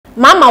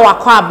Mama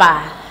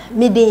wakwaba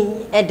midi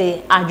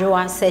ede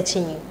adwoa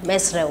searching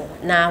mesrew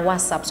na wa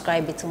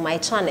subscribe to my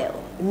channel.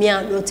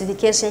 Mia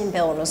notification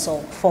bell also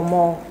for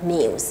more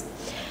news.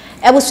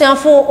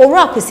 Ebusuafo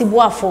owura Kusi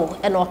Boafo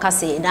e na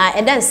okase na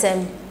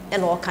edensem e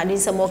na okade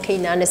nsem okay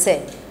na ne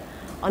se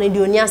oni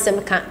de oni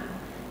asem ka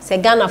se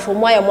Ghana for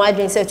mo ya mo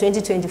adwen se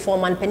 2024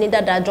 man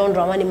penida da John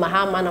Dramani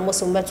Mahama na mo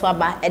so meto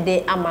aba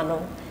ede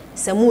amano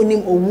se mo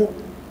nim owu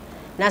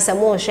na se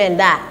mo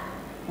hwenda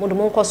modu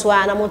mon koso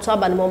a na moto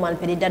aba no man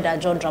penida da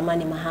John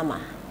Dramani Mahama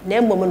na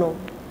embom no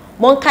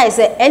mon kai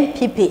se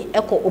NPP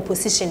eko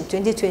opposition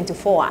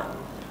 2024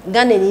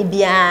 Ghana ni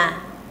bia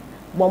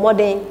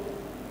bomoden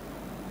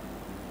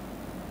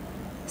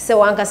se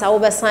wankasa wo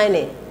be sign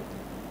it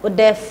o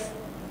death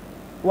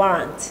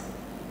warrant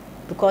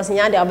because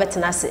nya de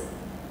obetena se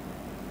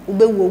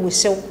ubewu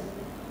ohyew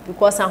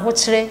because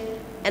ahokyere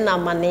ena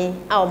mane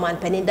a o man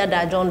pani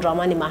dada John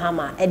Dramani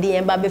Mahama e de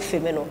yemba be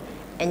feme no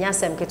enya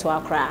sem keto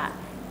akra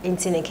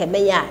enti ne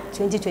kebeya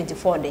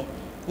 2024 de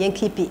yen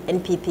keep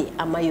NPP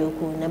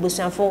amayoku na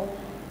busuafo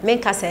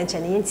menka se enche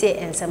ne yenti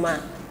ensema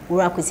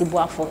wura Kusi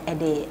Boafo e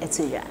de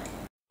etuya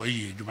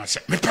oyi djuma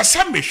se me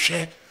pesa me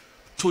hwe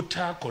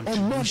total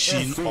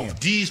contribution of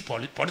these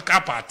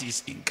political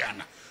parties in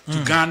Ghana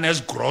to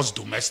Ghana's gross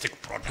domestic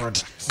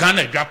product.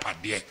 Ghana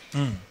Japade.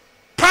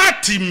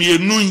 Party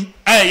mienu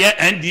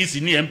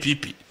NDC ni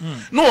MPP.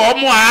 No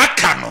omo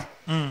aka no.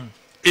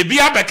 Ebi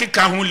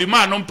abekeka hu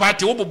lima no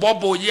party wo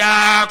bobo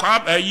ya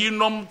kwa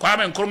yinom kwa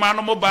menkroma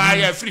no moba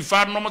ya free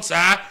far no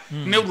sa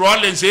ne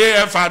Rollins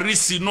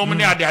farisi no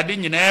ne ade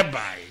nyina e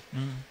bai.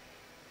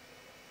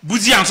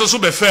 Buzi anso so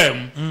be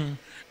fam.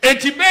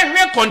 Enti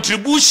behwe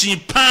contribution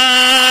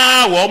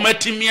pa wo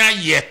matimi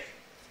aye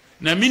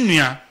na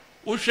minua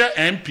wo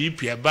hwe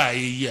MPP aba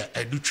ye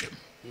adutwem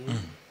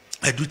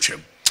adutwem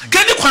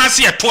kedi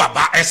kwase ye to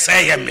aba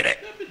eseye mere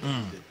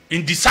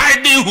in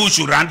deciding who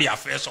should run the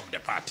affairs of the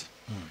party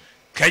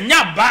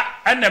kenya ba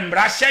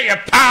enemra hye ye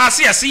pa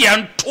se ye se ye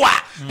ntoa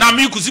na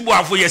me Kusi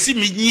Boafo ye si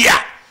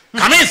minyia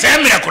kame se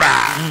mere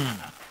kura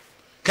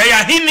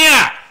kaya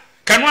hinia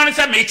kanwan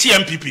se me chi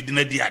MPP di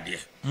na di ade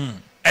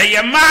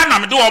eye ma na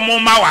me de wo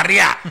ma ware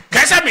a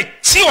ka se me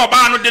chi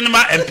oba no de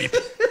ma MPP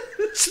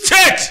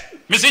state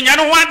me se nya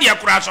no ho ade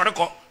akura sore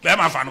ko be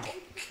ma fa no ko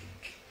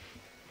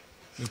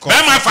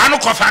be ma fa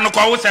no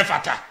ko wo se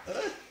fata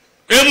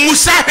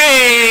emusa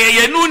he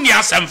ye no ni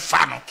asem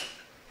fa no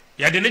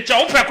ye de ne cha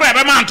wo pe kura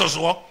be ma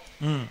ntoso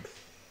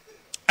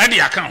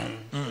ade aka ho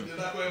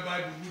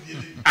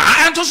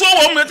ntoso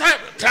wo me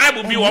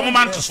tribe bi wo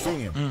ma ntoso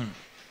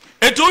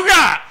eto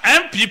hwa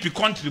MPP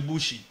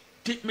contribution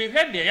me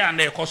head there and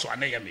there cause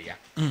one ya.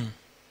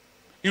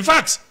 In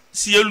fact,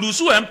 see you lose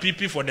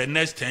MPP for the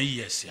next 10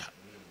 years ya.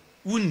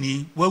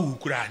 Uni wa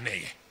wukura na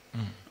ye.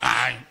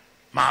 Ai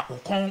ma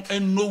ukon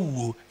eno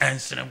wo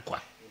ensrem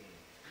kwa.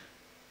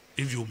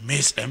 If you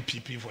miss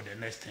MPP for the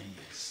next 10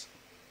 years.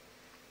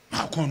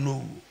 Ma ukon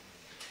no.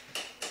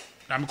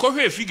 Na me ko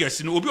hwe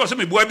figures no obi o se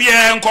me bua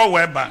bia enko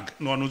World Bank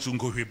no no tun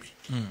ko hwe bi.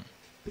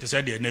 They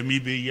said the enemy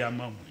be ya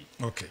mamu.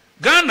 Okay.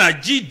 Ghana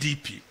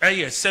GDP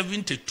is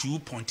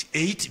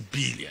 72.8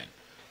 billion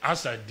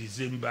as of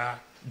December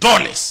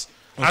dollars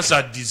as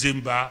of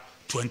December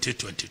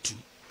 2022.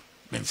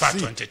 In fact,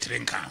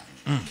 23 count.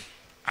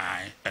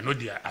 I know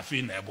they are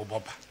feeling a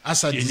boba.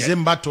 As of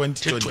December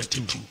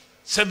 2022,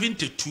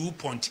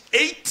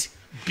 72.8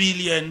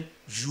 billion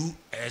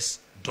US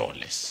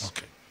dollars.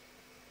 Okay.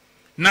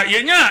 Now,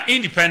 yenya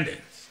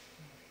independence.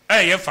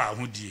 Aye, fa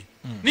hudi.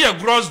 Near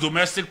gross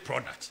domestic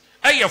product.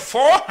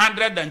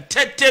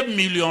 430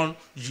 million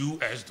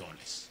US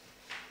dollars.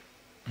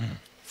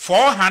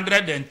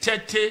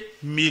 430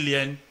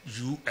 million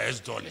US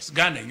dollars.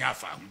 Ghana nya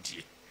fa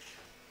hudie.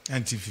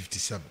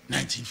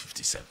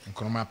 1957.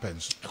 Nkroma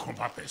peso.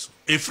 Nkroma peso.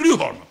 A free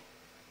honor.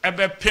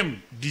 Ebe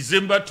pem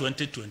December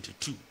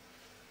 2022.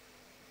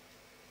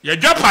 Ya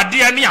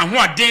dwapade ne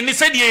ahoade ne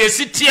sede ye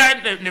sitia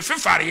ne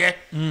fefare ye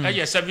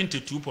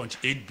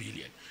 72.8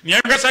 billion. Ni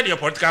ehwesa the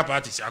political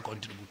parties are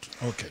contribute.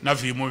 Okay. Na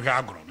fi mo hwa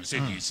agro no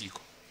sede ye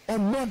siko.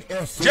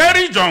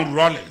 Jerry John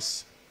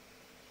Rollins.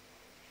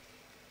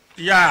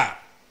 Ya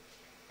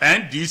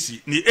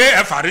NDC ni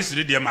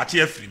AFRC de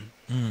Mate Afrim.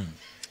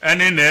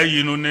 Ene na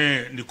yi no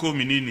ne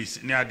communities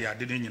ne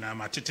ade ne nyina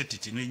ma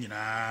tetetete ne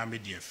nyina me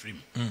de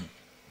Afrim.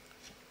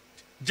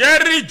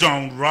 Jerry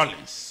John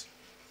Rollins.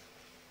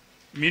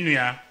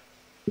 Minua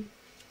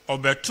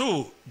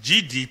obeto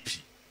GDP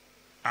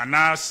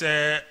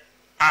anase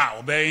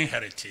obe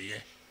inherit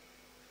ye.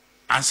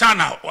 Ansa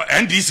na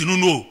NDC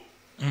no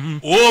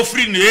o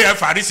free ne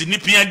farisi ni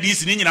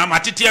PNDC ni nyina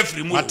matete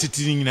afiri mu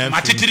matete ni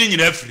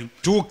nyina afiri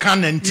to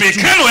can and me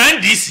can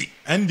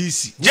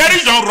NDC Jerry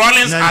John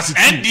Rollins as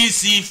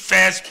NDC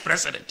first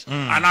president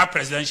and our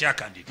presidential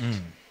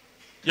candidate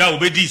ya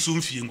obedi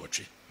sumfie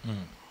ngotwe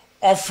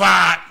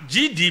ofa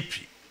GDP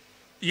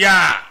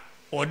ya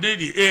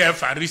odedi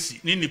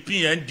AFRC ni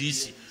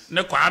PNDC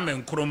ne Kwame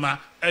Nkrumah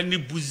ani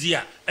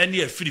buzia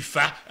ani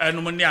afirifa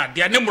anu ne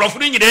ade ne mrofo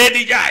ni nyina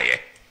edi jaye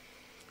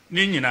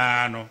ni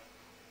nyina no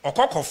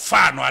Okoko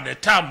Fano at the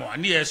time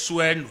and he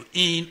sworn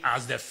in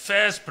as the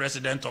first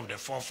president of the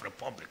Fourth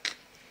Republic.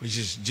 Which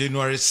is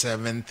January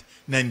 7th,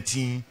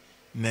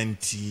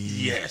 1990.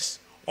 Yes.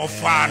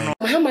 Ofano.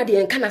 Mahama de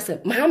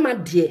enkanase Mahama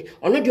de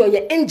ono de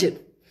oye angel.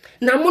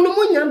 Na mono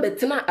munya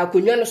betena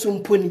akonwa no so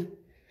mponi.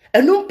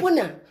 Eno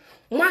mpona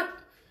ma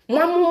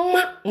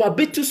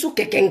betu so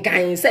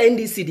kekenkan sa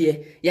NDC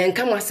de ye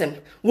nka masem.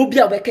 Wo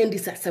bia obeka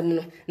NDC asem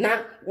no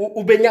na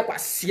ubenya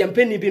kwase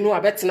mpeni bi no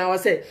abetena wa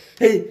say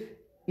hey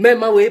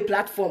mema we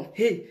platform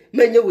hey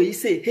menye we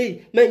say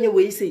hey menye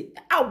we say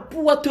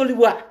abuwa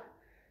toliwa.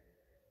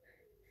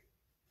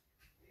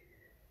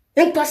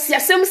 Enkwasi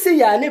asem se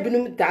ya na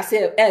ebinum ta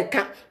se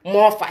ka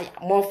more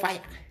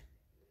fire.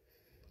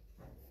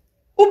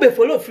 Ube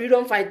follow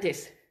freedom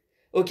fighters.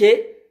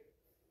 Okay?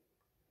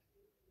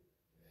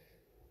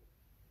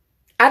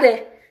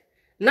 Ade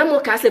na mo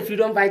ka se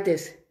freedom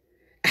fighters.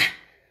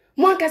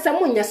 Mo ka sa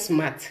mo nya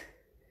smart.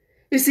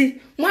 You see,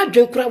 mo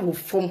adwen kura wo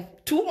form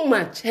too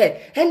much.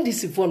 Hey, and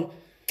this phone.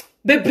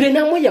 Bebre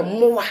na mo ye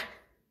mowa.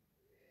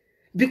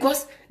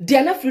 Because they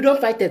are not freedom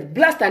fighters.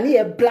 Blast and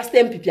here blast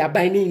MPP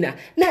abaining na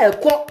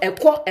echo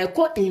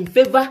in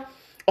favor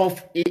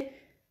of it.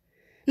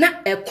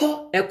 Na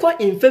echo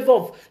in favor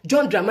of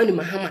John Dramani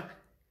Mahama.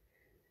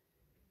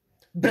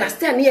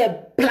 Blast and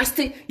here blast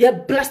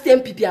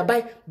MPP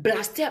abai.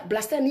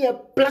 Blast and here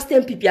blast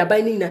MPP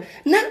abaining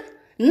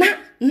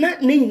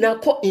na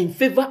ko in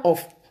favor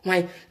of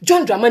why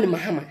John Dramani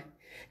Mahama.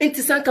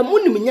 Inti sanka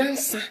muni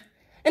mnyansa.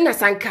 Ena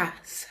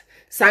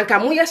sanka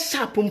mo ye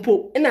sharp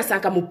mpo ena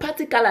sanka mo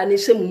particular ne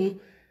hemu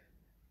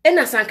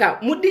ena sanka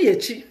mo di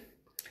yechi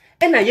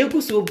ena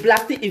yeguso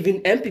blast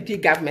even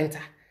MPP government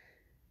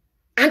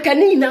anka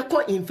ni na ko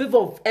in favor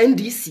of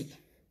NDC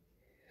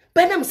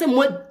benam se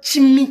mo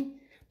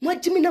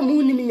jimi na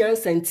mo ni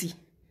nyansa nti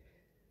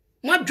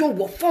mo adwo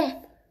wo fom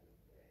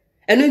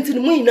eno nti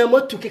mo ina mo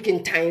to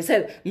kekentan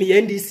se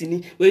me NDC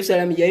ni we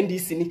sala me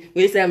NDC ni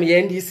we sala me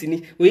NDC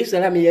ni we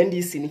sala me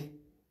NDC ni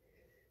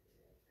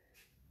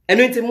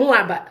eno nti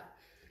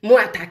mo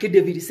attack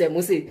David say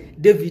mo say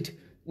David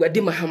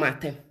wadi Mahama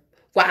atem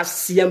kwa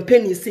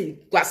siampeni say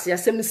kwa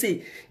siasem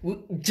say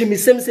Jimmy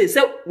sem say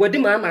wadi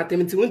Mahama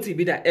atem nti wonti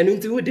bi da eno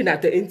nti wudi na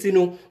atem nti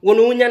no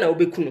wono wonya na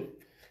obekunu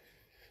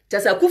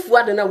chasa kufu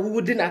ade na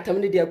wudi na atem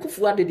ne de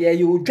kufu ade de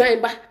ye odwan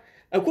ba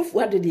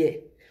akufu ade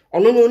de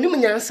ono no onim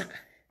nyansa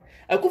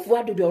akufu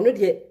ade de ono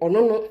de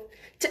ono no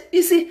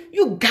you see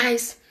you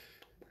guys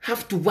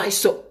have to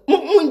wise up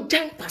mo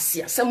jan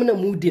pasia sem na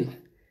mudi no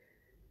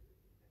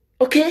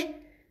okay.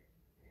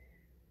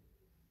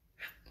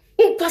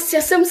 Unkwasi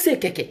asem se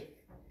keke.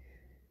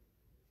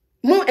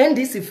 Mo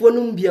NDC fo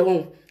no mbia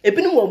won.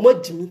 Ebinim wo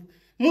modimi.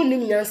 Mo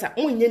nim nyansa,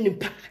 mo nye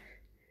nipa.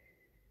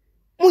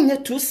 Mo nye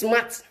too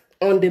smart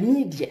on the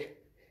media.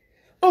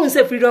 On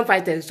say freedom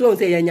fighters, so on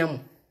say yanyam.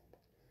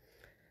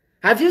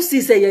 Have you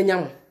seen say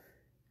yanyam?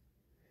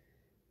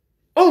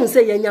 On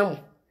say yanyam.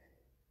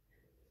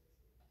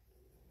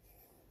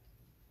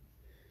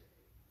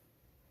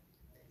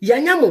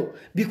 Yanyam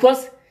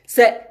because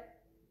say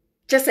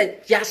just say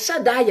ya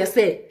shada ya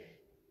say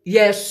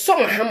ye so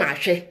Mahama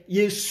ahwe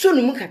ye so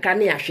no mu kakra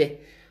ne ahwe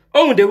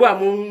on the way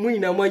mo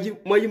nyina mo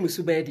yi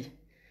musu bedi.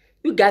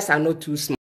 You guys are not too smart.